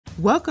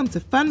Welcome to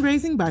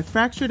Fundraising by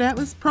Fractured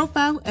Atlas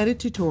Profile Edit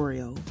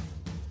Tutorial.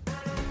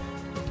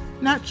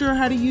 Not sure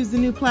how to use the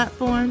new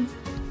platform?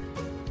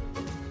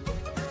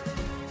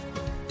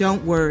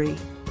 Don't worry.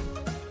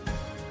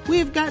 We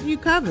have got you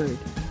covered.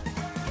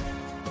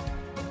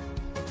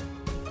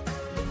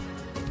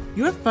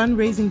 Your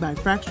Fundraising by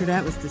Fractured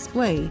Atlas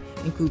display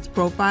includes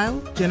profile,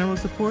 general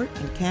support,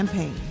 and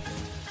campaigns.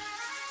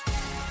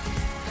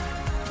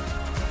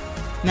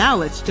 Now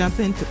let's jump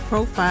into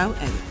profile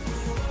edits.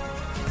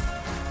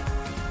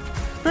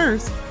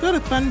 First, go to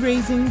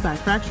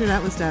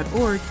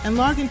fundraisingbyfracturedatlas.org and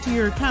log into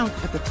your account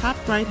at the top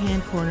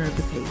right-hand corner of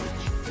the page.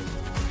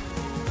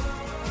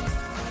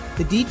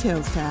 The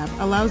Details tab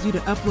allows you to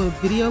upload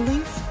video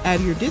links,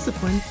 add your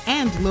discipline,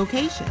 and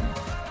location.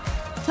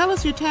 Tell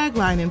us your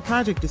tagline and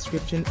project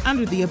description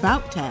under the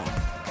About tab.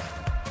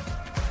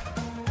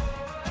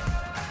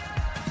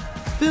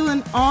 Fill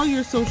in all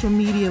your social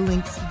media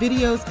links,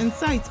 videos, and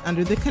sites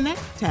under the Connect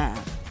tab.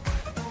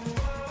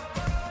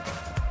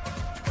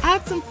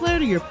 Add some flair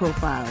to your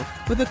profile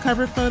with a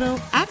cover photo,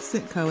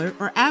 accent color,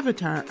 or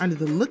avatar under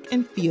the Look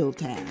and Feel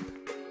tab.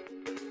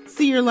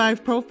 See your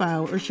live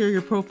profile or share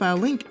your profile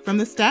link from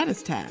the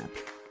Status tab.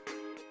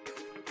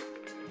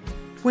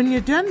 When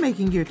you're done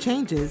making your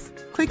changes,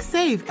 click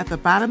Save at the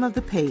bottom of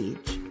the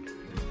page.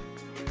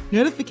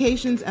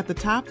 Notifications at the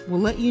top will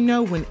let you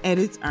know when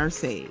edits are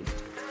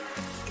saved.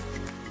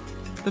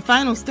 The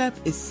final step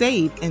is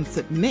Save and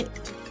Submit.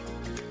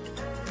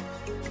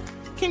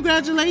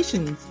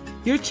 Congratulations!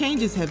 Your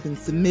changes have been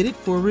submitted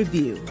for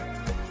review.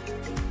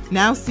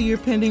 Now see your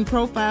pending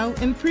profile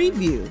in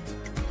preview.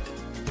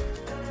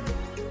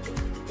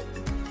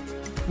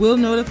 We'll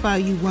notify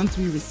you once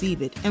we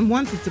receive it and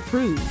once it's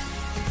approved.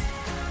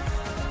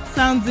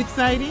 Sounds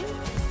exciting?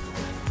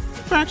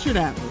 Fractured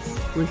Atlas,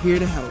 we're here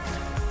to help.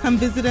 Come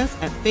visit us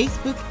at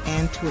Facebook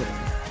and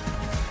Twitter.